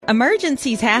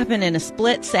Emergencies happen in a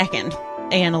split second,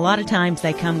 and a lot of times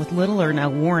they come with little or no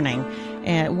warning.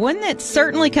 One that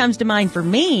certainly comes to mind for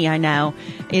me, I know,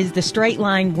 is the straight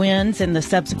line winds and the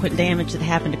subsequent damage that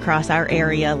happened across our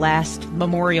area last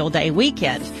Memorial Day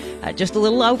weekend. Just a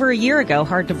little over a year ago,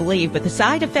 hard to believe, but the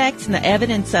side effects and the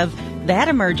evidence of that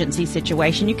emergency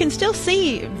situation you can still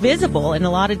see visible in a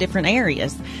lot of different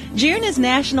areas. June is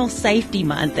National Safety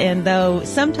Month, and though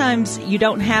sometimes you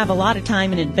don't have a lot of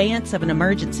time in advance of an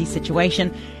emergency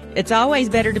situation, it's always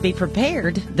better to be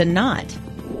prepared than not.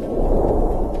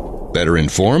 Better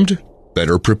informed,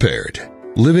 better prepared.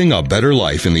 Living a better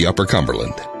life in the Upper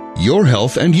Cumberland. Your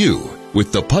health and you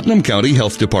with the Putnam County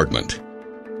Health Department.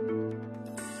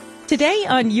 Today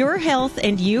on Your Health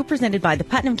and You, presented by the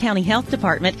Putnam County Health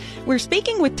Department, we're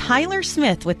speaking with Tyler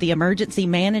Smith with the Emergency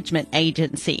Management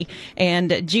Agency.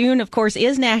 And June, of course,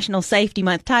 is National Safety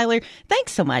Month. Tyler,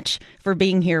 thanks so much for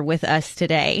being here with us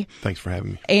today. Thanks for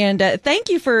having me. And thank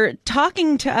you for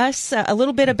talking to us a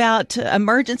little bit about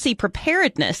emergency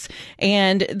preparedness.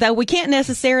 And though we can't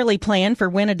necessarily plan for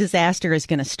when a disaster is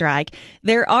going to strike,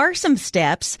 there are some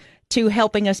steps to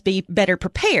helping us be better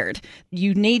prepared.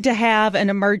 You need to have an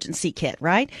emergency kit,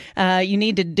 right? You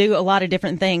need to do a lot of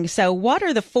different things. So what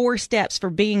are the 4 steps for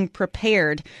being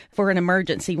prepared for an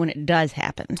emergency when it does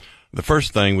happen? The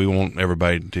first thing we want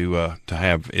everybody to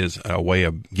have is a way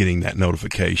of getting that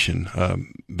notification,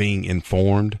 being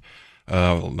informed.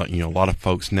 A lot of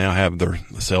folks now have their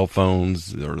cell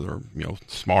phones, their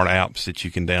smart apps that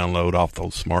you can download off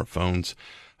those smartphones.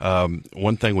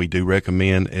 One thing we do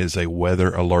recommend is a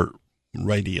weather alert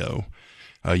radio.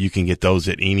 You can get those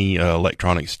at any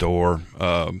electronic store.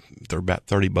 They're about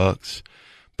 $30,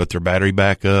 but they're battery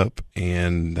backup,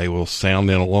 and they will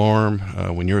sound an alarm.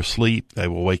 When you're asleep, they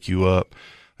will wake you up.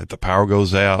 If the power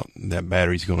goes out, that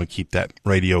battery's going to keep that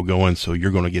radio going, so you're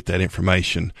going to get that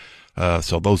information.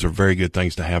 So those are very good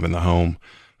things to have in the home.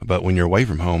 But when you're away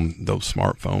from home, those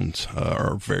smartphones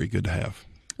are very good to have.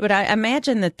 But I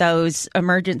imagine that those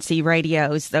emergency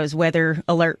radios, those weather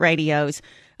alert radios,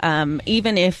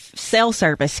 even if cell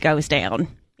service goes down,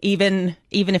 even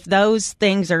if those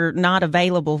things are not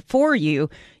available for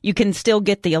you, you can still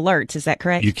get the alerts. Is that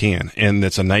correct? You can, and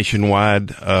it's a nationwide.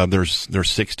 There's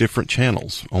 6 different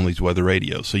channels on these weather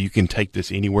radios, so you can take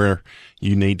this anywhere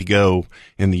you need to go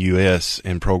in the U.S.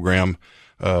 and program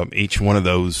each one of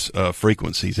those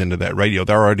frequencies into that radio.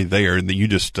 They're already there. You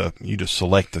just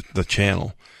select the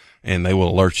channel, and they will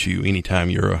alert you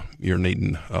anytime you're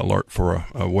needing alert for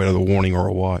a weather warning or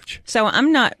a watch. So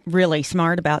I'm not really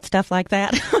smart about stuff like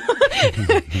that.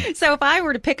 So if I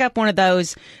were to pick up one of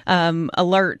those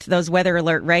those weather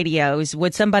alert radios,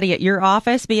 would somebody at your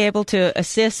office be able to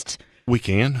assist? We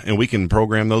can, and we can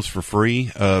program those for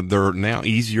free. They're now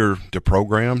easier to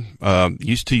program.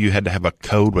 Used to, you had to have a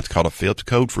code, what's called a Phipps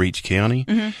code for each county.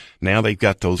 Mm-hmm. Now they've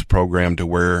got those programmed to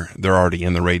where they're already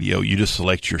in the radio. You just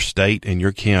select your state and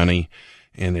your county,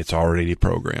 and it's already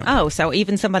programmed. Oh, so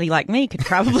even somebody like me could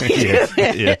probably do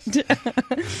it. Yes.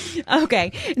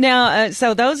 Okay. Now,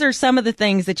 so those are some of the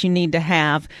things that you need to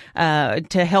have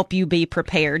to help you be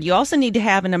prepared. You also need to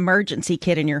have an emergency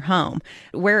kit in your home.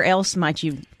 Where else might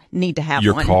you need to have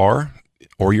your one? Car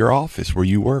or your office where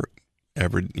you work.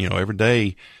 Every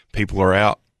day people are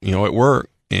out, at work,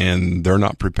 and they're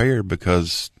not prepared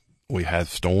because we have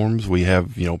storms, we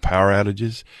have, power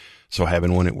outages. So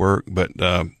having one at work, but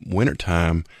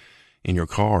wintertime in your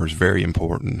car is very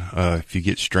important. If you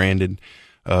get stranded,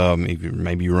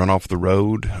 maybe you run off the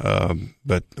road,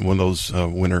 but one of those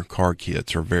winter car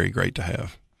kits are very great to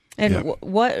have. And yeah.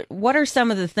 What are some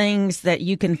of the things that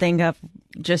you can think of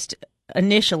just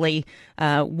initially?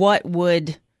 What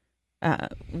would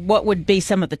be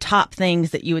some of the top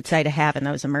things that you would say to have in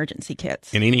those emergency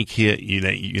kits? In any kit, you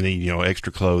need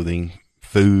extra clothing,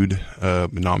 food,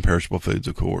 non-perishable foods,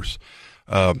 of course.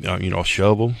 A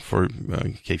shovel for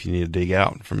in case you need to dig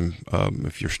out from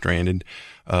if you're stranded.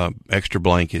 Extra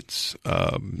blankets.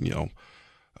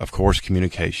 Of course,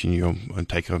 communication.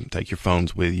 Take your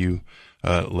phones with you.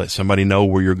 Let somebody know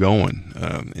where you're going.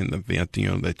 In the event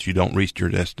that you don't reach your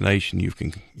destination,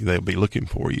 they'll be looking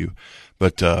for you.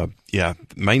 But the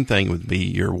main thing would be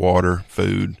your water,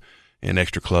 food, and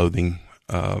extra clothing.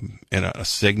 And a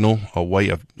signal, a way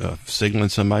of signaling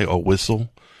somebody, a whistle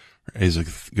is a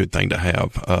good thing to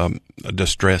have. A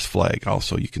distress flag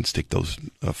also, you can stick those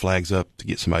flags up to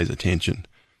get somebody's attention.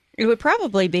 It would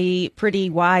probably be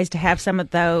pretty wise to have some of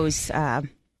those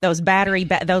those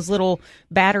little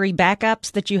battery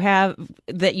backups that you have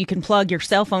that you can plug your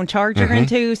cell phone charger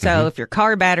into. So if your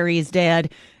car battery is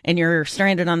dead and you're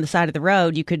stranded on the side of the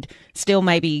road, you could still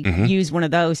maybe use one of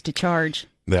those to charge.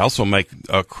 They also make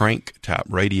a crank type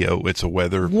radio. It's a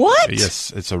weather. What?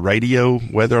 Yes, it's a radio,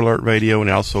 weather alert radio, and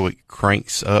also it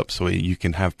cranks up so you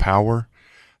can have power.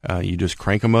 You just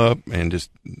crank them up and just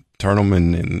turn them,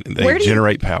 and they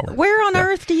generate power. Where on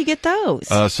earth do you get those?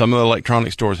 Some of the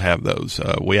electronic stores have those.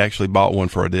 We actually bought one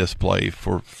for a display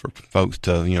for folks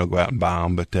to go out and buy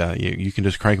them. But you can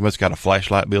just crank them up. It's got a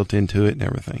flashlight built into it and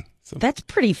everything. So that's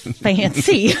pretty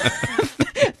fancy.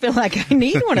 I feel like I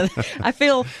need one of them. I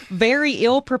feel very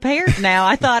ill prepared now.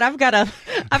 I thought I've got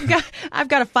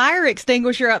a fire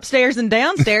extinguisher upstairs and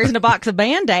downstairs and a box of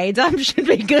Band-Aids. I should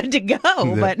be good to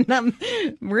go, but I'm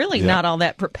really not all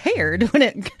that prepared when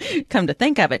it come to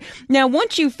think of it. Now,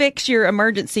 once you fix your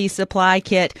emergency supply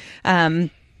kit,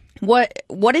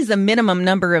 what is the minimum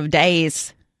number of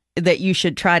days that you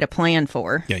should try to plan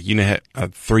for? Yeah, you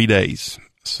have 3 days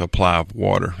supply of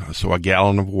water, so a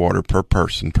gallon of water per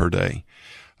person per day.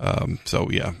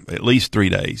 At least 3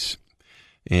 days,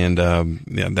 and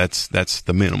that's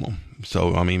the minimum.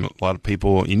 So I mean, a lot of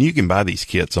people, and you can buy these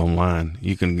kits online.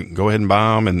 You can go ahead and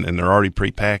buy them, and they're already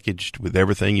prepackaged with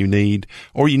everything you need,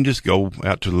 or you can just go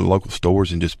out to the local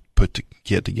stores and just put the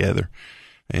kit together.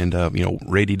 And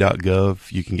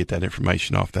ready.gov, you can get that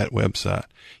information off that website.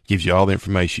 It gives you all the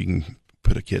information you can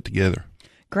put a kit together.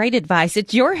 Great advice.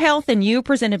 It's Your Health and You,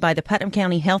 presented by the Putnam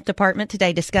County Health Department,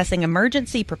 today discussing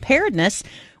emergency preparedness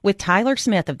with Tyler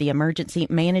Smith of the Emergency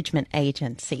Management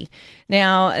Agency.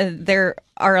 Now, there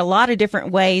are a lot of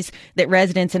different ways that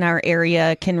residents in our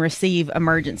area can receive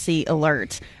emergency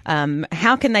alerts.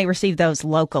 How can they receive those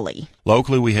locally?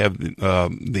 Locally, we have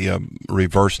the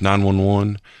reverse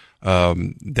 911.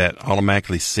 That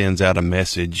automatically sends out a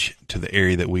message to the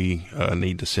area that we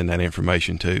need to send that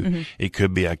information to. Mm-hmm. It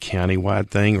could be a county-wide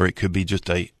thing, or it could be just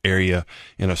a area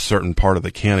in a certain part of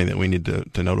the county that we need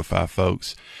to notify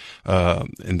folks.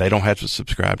 And they don't have to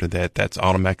subscribe to that. That's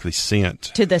automatically sent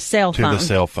to the cell phone. To the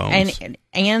cell phones.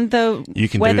 And the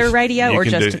weather radio, or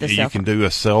just to the cell phone? You can do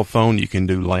a cell phone. You can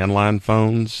do landline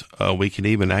phones. We can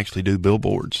even actually do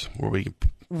billboards where we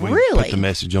put the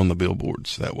message on the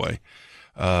billboards that way.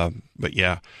 But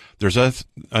yeah, there's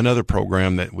another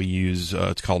program that we use.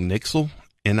 It's called Nixle,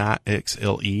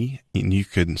 Nixle, and you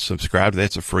can subscribe to that.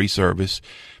 It's a free service,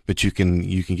 but you can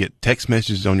get text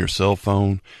messages on your cell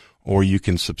phone, or you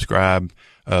can subscribe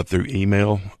through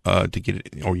email to get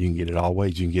it, or you can get it all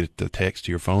ways. You can get it the text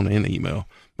to your phone and email.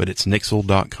 But it's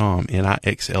Nixle.com,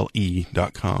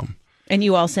 Nixle.com. And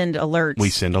you all send alerts. We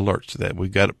send alerts to that.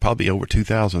 We've got probably over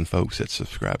 2,000 folks that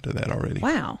subscribe to that already.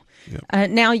 Wow. Yep.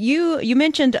 Now, you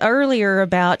mentioned earlier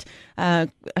about,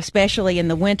 especially in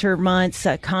the winter months,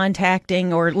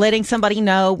 contacting or letting somebody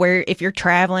know where, if you're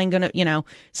traveling,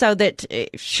 so that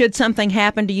should something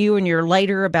happen to you and you're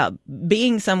later about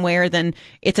being somewhere, then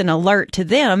it's an alert to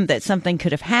them that something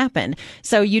could have happened.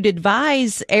 So you'd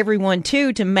advise everyone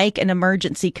to make an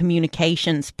emergency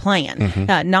communications plan,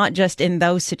 mm-hmm. Not just in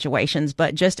those situations,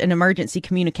 but just an emergency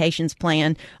communications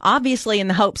plan, obviously in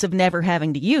the hopes of never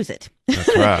having to use it.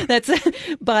 That's right.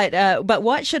 But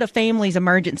what should a family's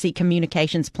emergency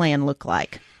communications plan look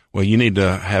like? Well, you need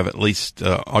to have at least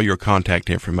all your contact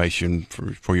information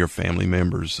for your family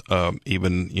members,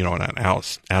 even an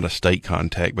out of state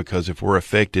contact, because if we're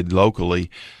affected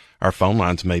locally, our phone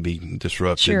lines may be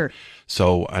disrupted. Sure.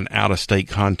 So an out of state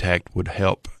contact would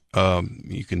help.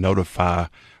 You can notify,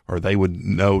 or they would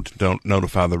know to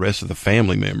notify the rest of the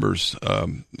family members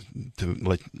to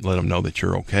let them know that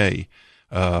you're okay.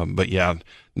 But yeah,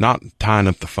 not tying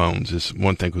up the phones is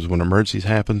one thing, because when emergencies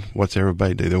happen, what's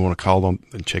everybody do? They want to call them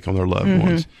and check on their loved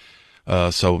mm-hmm.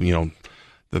 ones. So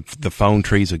the phone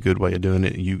tree is a good way of doing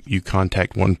it. You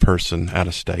contact one person out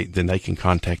of state, then they can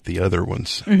contact the other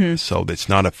ones. Mm-hmm. So that's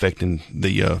not affecting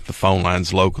the phone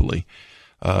lines locally.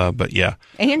 But yeah.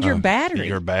 And your battery.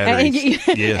 Your battery.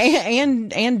 Yes.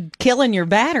 And killing your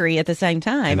battery at the same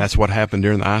time. And that's what happened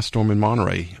during the ice storm in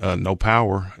Monterey. No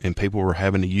power, and people were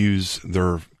having to use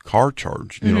their car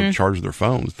charge, mm-hmm. Charge their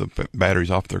phones, the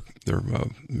batteries off their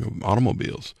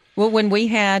automobiles. Well, when we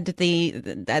had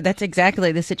that's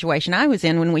exactly the situation I was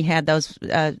in when we had those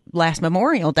last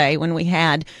Memorial Day, when we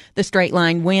had the straight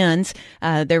line winds.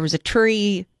 There was a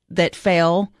tree that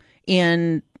fell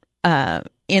in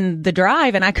the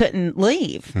drive, and I couldn't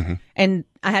leave, mm-hmm. and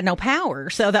I had no power.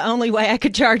 So the only way I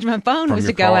could charge my phone was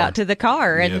to go out to the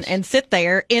car and sit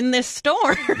there in this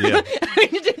storm. Yeah. I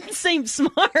mean, it didn't seem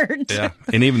smart. Yeah.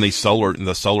 And even the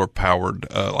solar powered,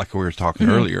 like we were talking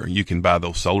mm-hmm. earlier, you can buy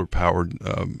those solar powered,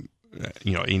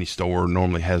 any store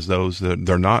normally has those.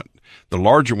 They're not, the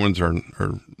larger ones are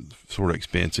sort of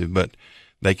expensive, but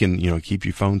they can, keep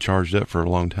your phone charged up for a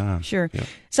long time. Sure. Yeah.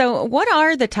 So what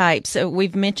are the types?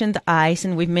 We've mentioned the ice,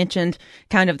 and we've mentioned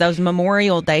kind of those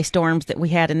Memorial Day storms that we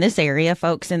had in this area.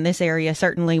 Folks in this area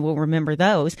certainly will remember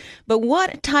those. But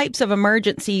what types of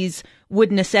emergencies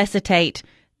would necessitate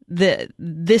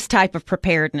this type of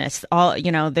preparedness? All,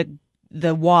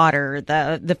 the water,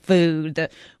 the food,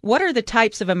 what are the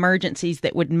types of emergencies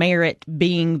that would merit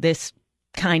being this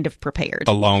kind of prepared?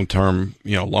 A long-term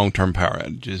power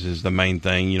outages is the main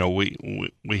thing.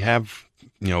 We have,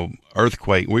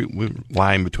 earthquake. We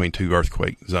lie in between two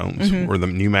earthquake zones. Mm-hmm. We're the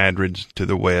New Madrid to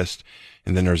the west,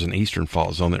 and then there's an eastern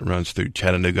fault zone that runs through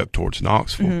Chattanooga up towards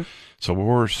Knoxville. Mm-hmm. So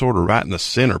we're sort of right in the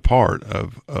center part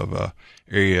of a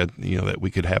area, that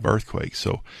we could have earthquakes.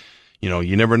 So,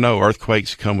 you never know.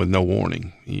 Earthquakes come with no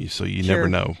warning. So you Sure. never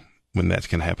know when that's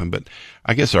going to happen. But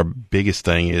I guess our biggest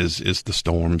thing is the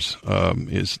storms,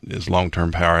 is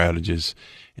long-term power outages.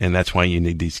 And that's why you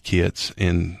need these kits.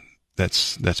 And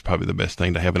that's probably the best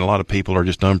thing to have. And a lot of people are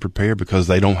just unprepared because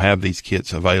they don't have these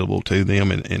kits available to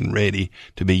them and ready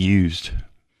to be used.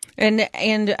 And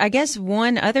I guess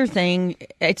one other thing,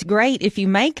 it's great if you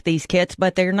make these kits,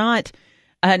 but they're not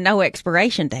no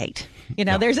expiration date.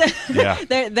 There's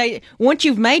once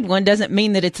you've made one doesn't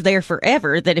mean that it's there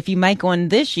forever. That if you make one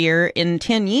this year, in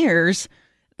 10 years,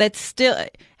 that's still,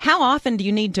 how often do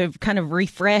you need to kind of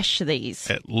refresh these?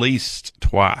 At least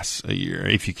twice a year.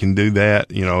 If you can do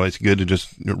that, it's good to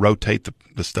just rotate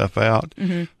the stuff out,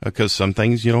 because some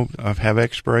things, have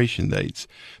expiration dates.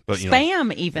 But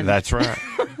Spam even. That's right.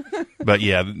 But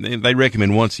yeah, they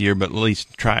recommend once a year, but at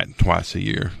least try it twice a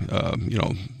year.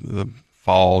 The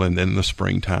fall and then the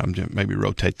springtime, maybe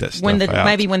rotate that stuff out.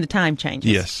 Maybe when the time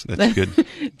changes. Yes, that's good.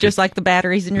 Just like the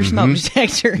batteries in your smoke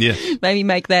detector. Yes. Maybe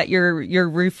make that your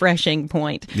refreshing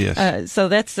point. Yes. So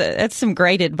that's some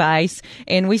great advice,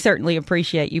 and we certainly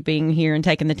appreciate you being here and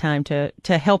taking the time to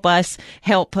help us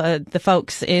help the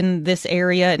folks in this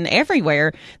area and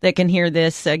everywhere that can hear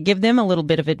this. Give them a little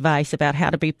bit of advice about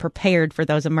how to be prepared for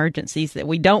those emergencies that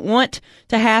we don't want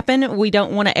to happen. We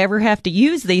don't want to ever have to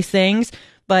use these things.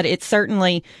 But it's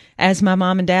certainly, as my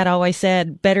mom and dad always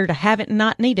said, better to have it and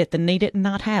not need it than need it and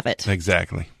not have it.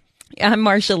 Exactly. I'm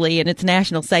Marcia Lee, and it's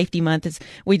National Safety Month as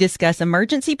we discuss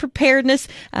emergency preparedness.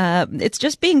 It's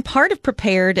just being part of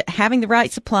prepared, having the right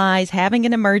supplies, having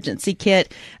an emergency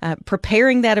kit,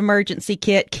 preparing that emergency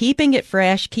kit, keeping it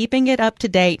fresh, keeping it up to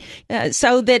date,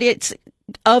 so that it's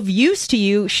of use to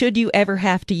you should you ever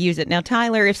have to use it. Now,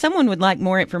 Tyler, if someone would like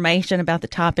more information about the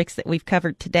topics that we've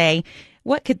covered today,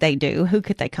 what could they do? Who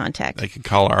could they contact? They can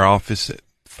call our office at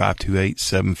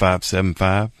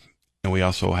 528-7575. And we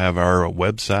also have our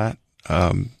website,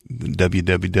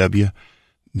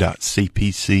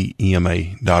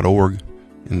 www.cpcema.org.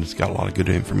 And it's got a lot of good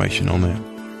information on that.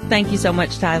 Thank you so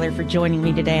much, Tyler, for joining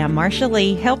me today. I'm Marcia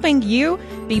Lee, helping you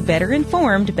be better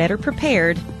informed, better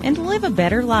prepared, and live a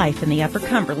better life in the Upper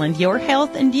Cumberland. Your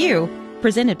health and you,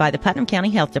 presented by the Putnam County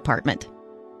Health Department.